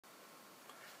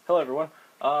Hello everyone.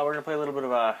 We're gonna play a little bit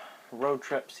of a Road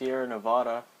Trip Sierra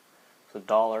Nevada. It's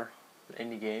 $1, an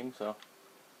indie game, so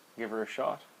give her a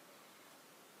shot.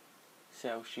 See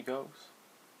how she goes.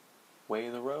 Way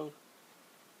of the road.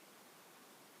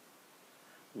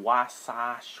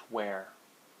 Wasashware.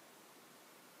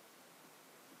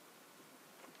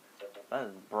 That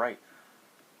is bright.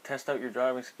 Test out your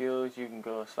driving skills. You can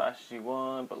go as fast as you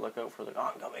want, but look out for the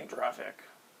oncoming traffic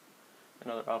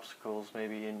and other obstacles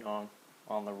maybe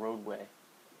on the roadway.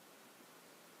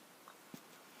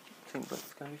 Seems like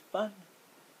it's gonna be fun.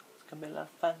 It's gonna be a lot of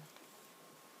fun.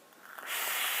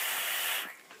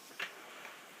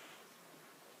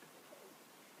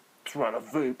 Let's run a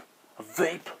vape. A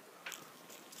vape.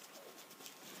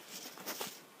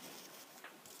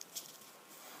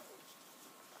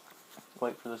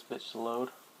 Wait for this bitch to load.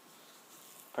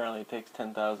 Apparently it takes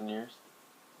 10,000 years.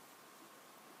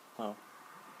 Oh.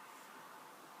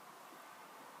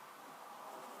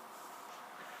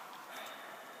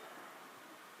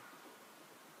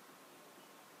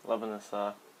 Loving this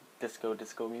disco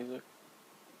music.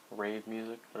 Rave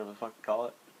music, whatever the fuck you call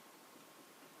it.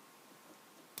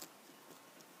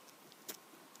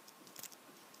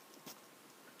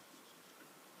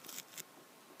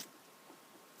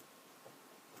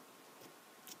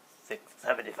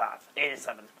 $6.75,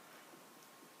 87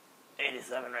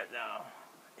 right now.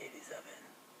 87.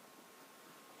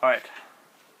 Alright.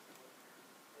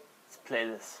 Let's play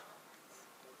this.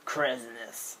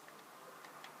 Craziness.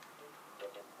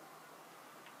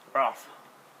 We're off.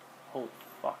 Holy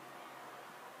fuck.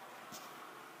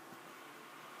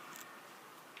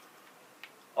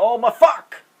 Oh my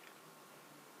fuck!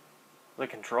 The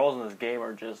controls in this game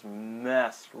are just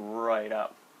messed right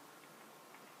up.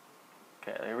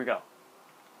 Okay, here we go.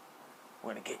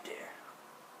 We're gonna get there.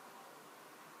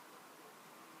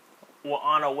 We're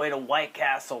on our way to White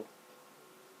Castle.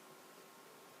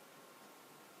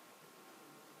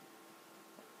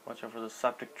 Watch out for the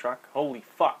septic truck. Holy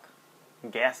fuck.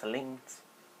 Gasolines.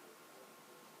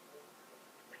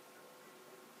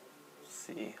 Let's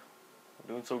see. We're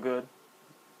doing so good.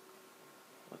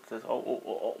 What's this? Oh,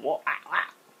 what?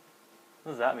 What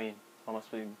does that mean? I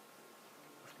must be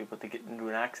about to get into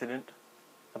an accident.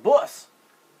 A bus!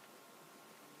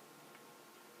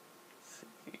 Let's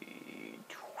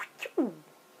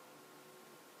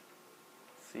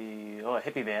see. Oh, a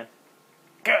hippie van.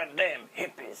 Goddamn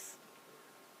hippies.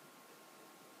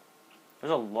 There's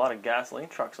a lot of gasoline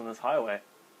trucks on this highway.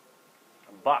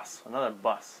 A bus. Another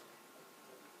bus.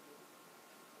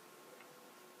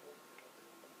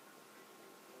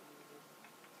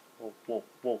 Whoa, whoa,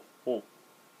 whoa, whoa.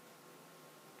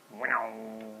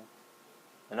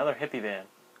 Another hippie van.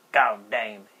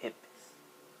 Goddamn hippies.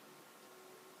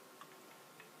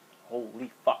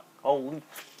 Holy fuck. Holy.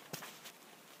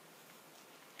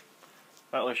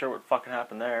 Not really sure what fucking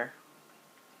happened there.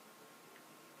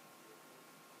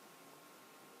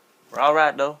 We're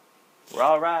alright though. We're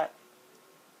alright.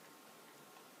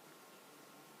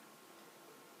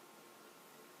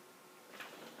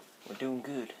 We're doing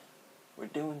good. We're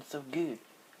doing so good.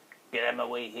 Get out of my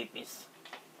way, hippies.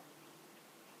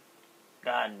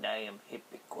 Goddamn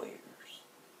hippie queers.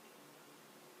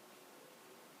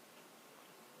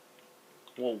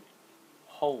 Whoa.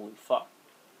 Holy fuck.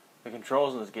 The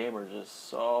controls in this game are just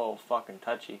so fucking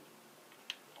touchy.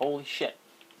 Holy shit.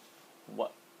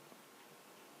 What?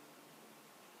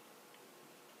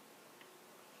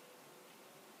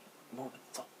 Moving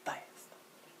so fast.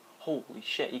 Holy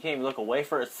shit. You can't even look away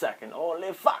for a second.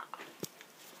 Holy fuck. I'm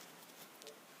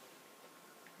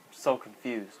so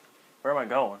confused. Where am I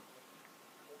going?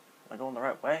 Am I going the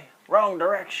right way? Wrong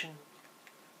direction.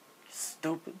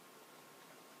 Stupid.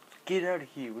 Get out of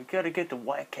here. We gotta get to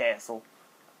White Castle.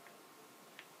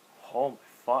 Oh my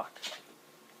fuck.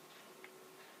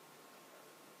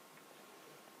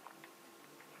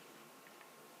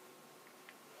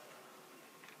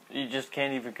 You just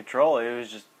can't even control it. It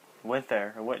was just went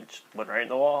there. It went right in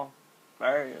the wall.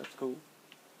 Alright, that's cool.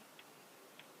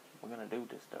 We're gonna do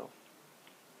this though.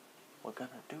 We're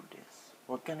gonna do this.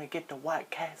 We're gonna get to White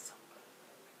Castle.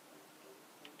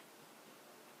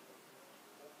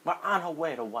 We're on our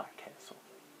way to White Castle.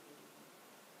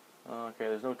 Okay,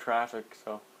 there's no traffic,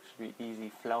 so it should be easy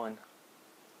flowing.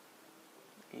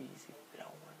 Easy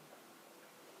flowing.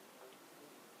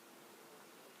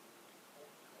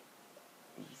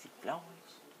 Easy flowing.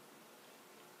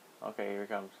 Okay, here it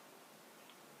comes.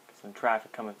 Got some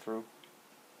traffic coming through.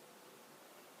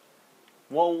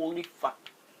 Holy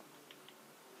fuck.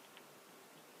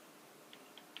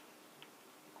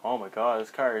 Oh my god,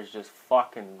 this car is just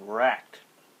fucking wrecked.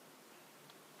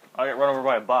 I get run over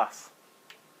by a bus.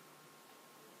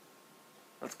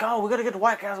 Let's go. We gotta get to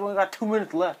White Castle. We only got 2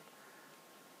 minutes left.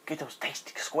 Get those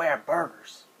tasty square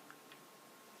burgers.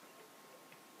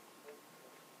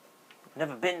 I've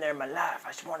never been there in my life.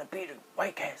 I just want to be to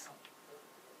White Castle.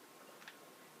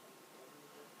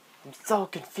 I'm so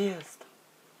confused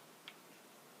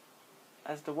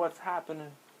as to what's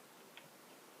happening.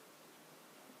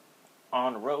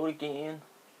 On the road again.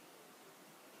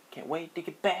 Can't wait to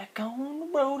get back on the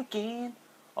road again.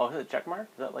 Oh, is it a check mark?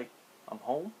 Is that like I'm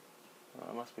home? Oh,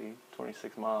 it must be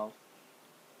 26 miles.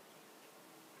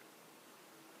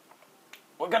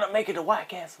 We're gonna make it to White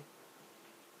Castle.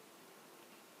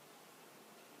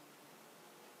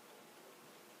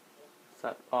 What's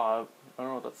that? Oh, I don't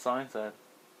know what that sign said.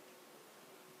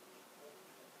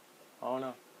 Oh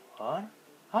no. What?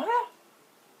 Oh no!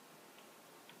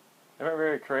 They weren't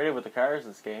very creative with the cars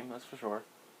in this game, that's for sure.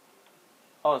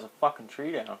 Oh, there's a fucking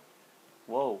tree down.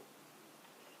 Whoa.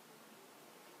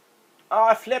 Oh,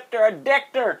 I flipped her! I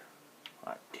dicked her!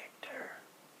 I dicked her.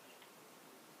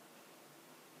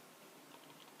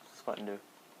 What's this button do?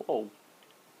 Whoa.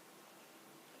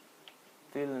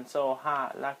 Feeling so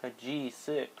hot, like a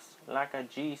G6. Like a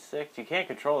G6. You can't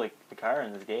control the car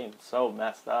in this game. It's so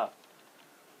messed up.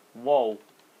 Whoa.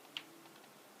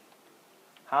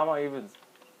 How am I even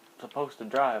supposed to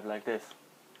drive like this?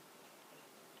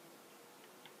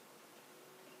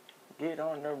 Get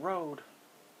on the road.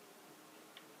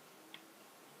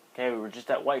 Okay, we were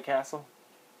just at White Castle.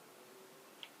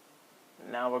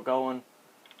 Now we're going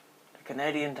to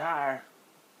Canadian Tire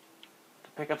to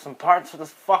pick up some parts for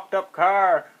this fucked up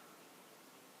car.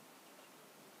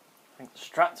 I think the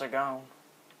struts are gone.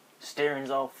 Steering's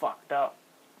all fucked up.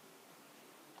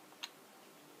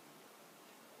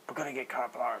 We're gonna get car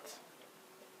parts.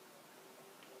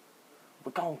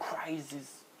 We're going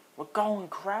crazies. We're going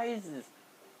crazies.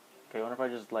 Okay, I wonder if I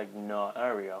just like, no,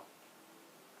 there we go.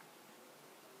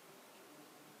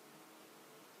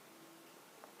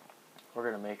 We're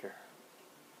gonna make her.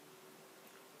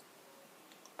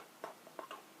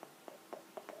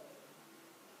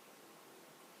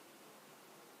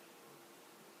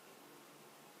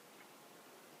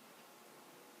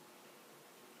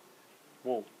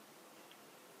 Whoa.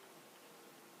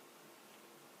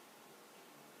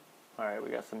 Alright,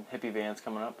 we got some hippie vans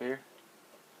coming up here.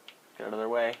 Get out of their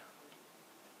way.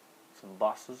 Some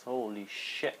buses. Holy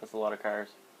shit, that's a lot of cars.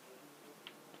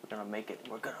 We're gonna make it.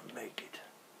 We're gonna make it.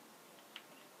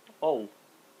 Oh.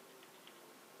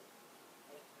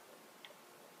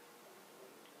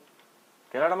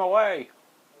 Get out of my way.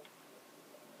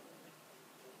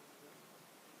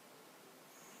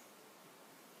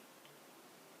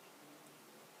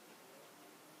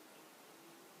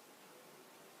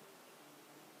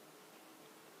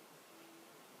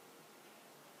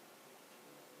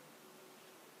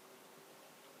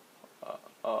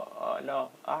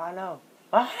 No. Ah, no.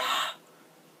 Ah,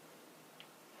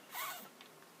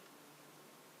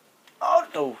 no.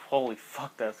 Oh, holy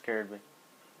fuck, that scared me.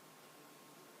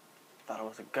 Thought it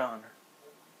was a gun.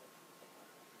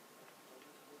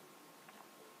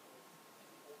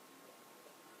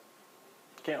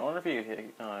 I wonder if you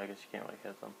hit. Oh, I guess you can't like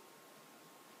hit them.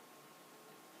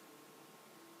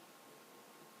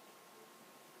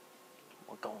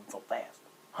 We're going so fast.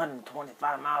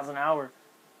 125 miles an hour.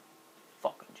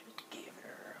 Fucking just give it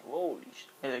her. Holy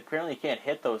shit. Apparently you can't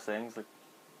hit those things. Like,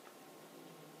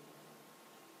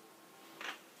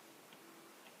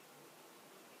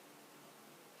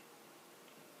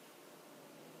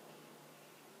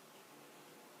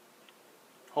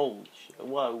 holy shit.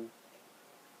 Whoa.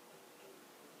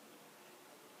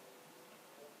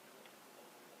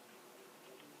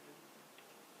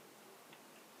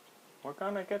 We're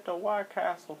gonna get to White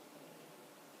Castle.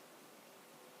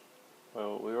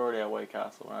 Well, we were already at White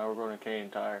Castle. Now we're going to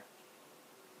Canadian Tire.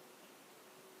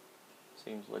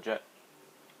 Seems legit.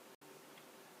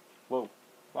 Whoa.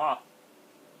 Ah.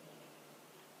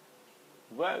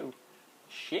 Whoa.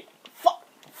 Shit. Fuck.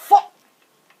 Fuck.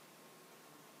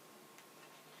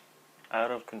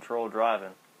 Out of control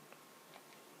driving.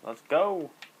 Let's go.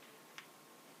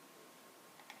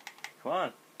 Come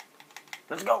on.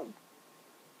 Let's go.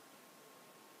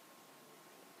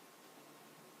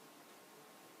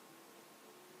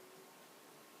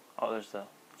 Oh, there's the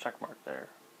check mark there.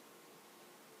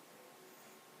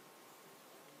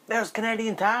 There's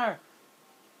Canadian Tire.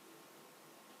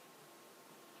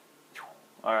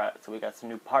 Alright, so we got some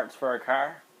new parts for our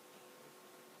car.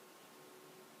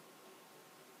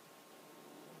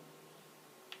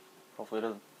 Hopefully it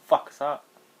doesn't fuck us up.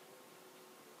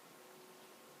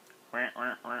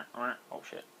 Oh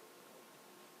shit.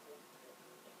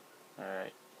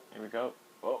 Alright, here we go.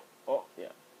 Oh, yeah.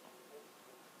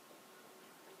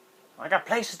 I got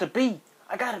places to be.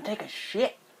 I gotta take a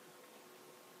shit.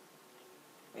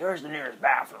 Where's the nearest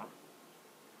bathroom?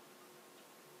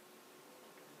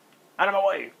 Out of my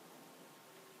way.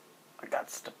 I got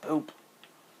to poop.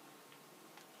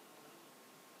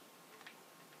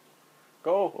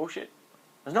 Go. Oh shit.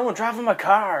 There's no one driving my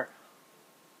car.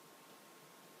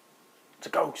 It's a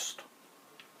ghost.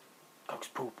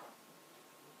 Ghost poop.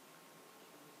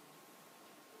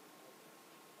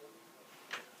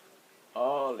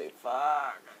 Holy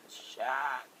fuck.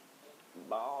 Shot.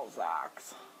 Ball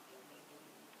socks.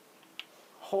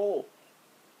 Oh.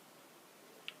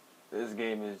 This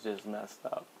game is just messed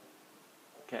up.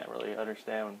 Can't really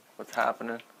understand what's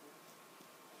happening.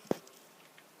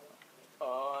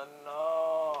 Oh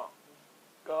no.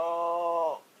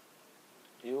 Go.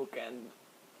 You can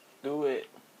do it.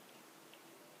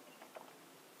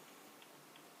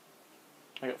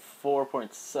 I got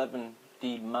 4.7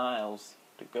 miles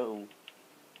to go.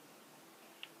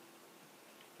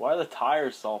 Why are the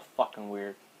tires so fucking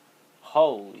weird?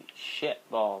 Holy shit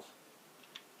balls.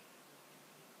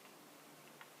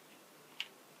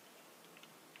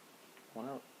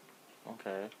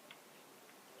 Okay.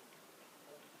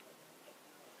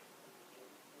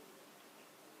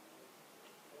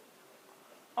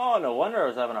 Oh, no wonder I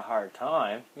was having a hard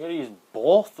time. You gotta use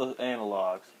both the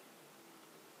analogs.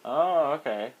 Oh,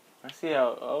 okay. I see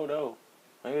how. Oh no.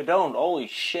 Maybe you don't. Holy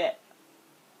shit.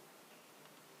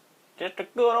 Just a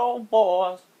good old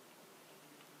boys.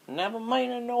 Never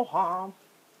meaning no harm.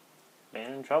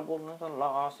 Been in trouble, nothing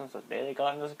lost since the day they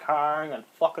got in this car and got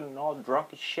fucking all drunk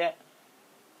as shit.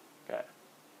 Okay.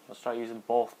 Let's try using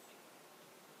both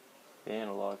the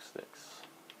analog sticks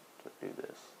to do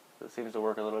this. It seems to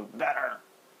work a little better.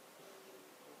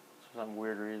 For some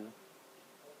weird reason.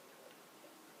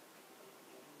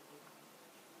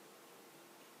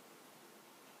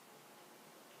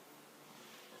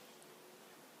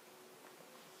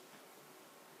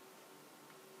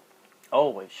 Oh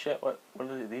wait, shit! What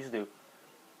do these do?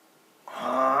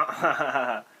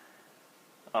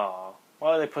 Oh,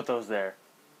 why do they put those there?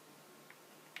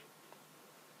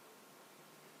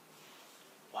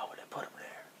 Why would they put them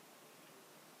there?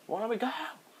 Why do we go?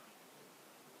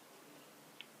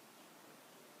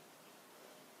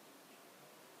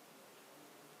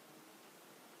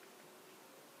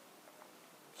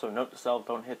 So note to self: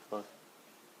 don't hit those.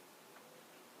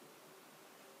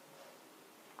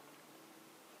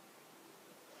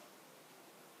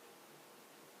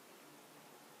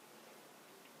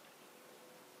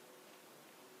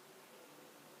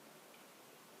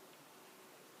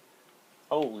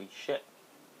 Holy shit.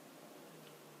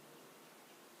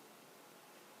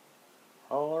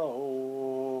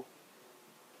 Oh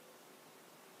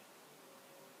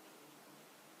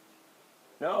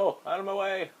no. No, out of my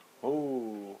way.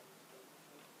 Ooh.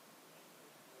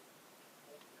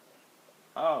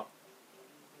 Oh.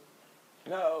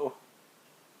 No.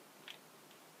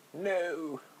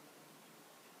 No.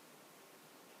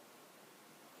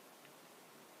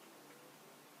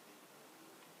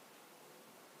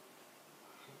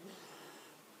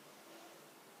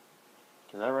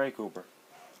 Is that right, Cooper?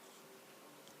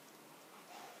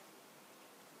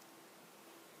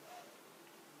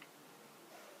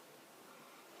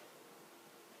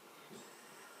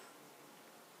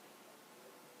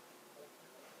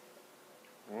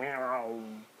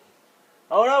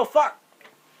 Oh no, fuck!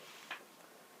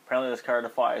 Apparently this car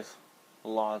defies the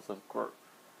laws of what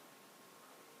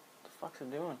the fuck's it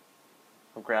doing?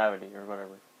 Of gravity or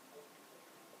whatever.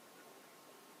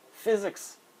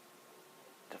 Physics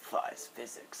defies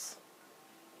physics.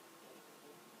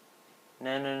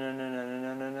 No no no no no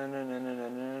no no no no no no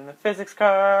no no. Physics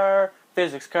car!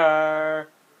 Physics car!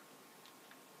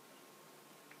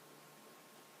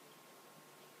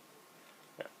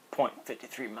 Got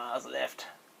 0.53 miles left.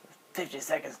 50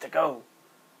 seconds to go.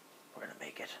 We're gonna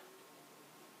make it.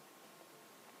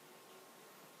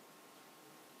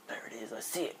 There it is. I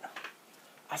see it.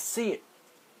 I see it.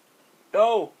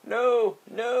 No, no,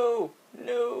 no,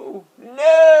 no,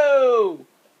 no!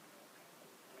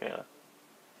 Okay,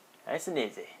 nice and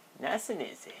easy. Nice and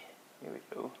easy. Here we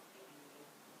go.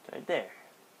 It's right there.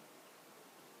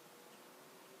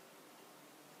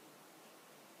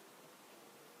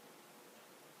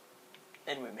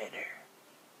 And we made her.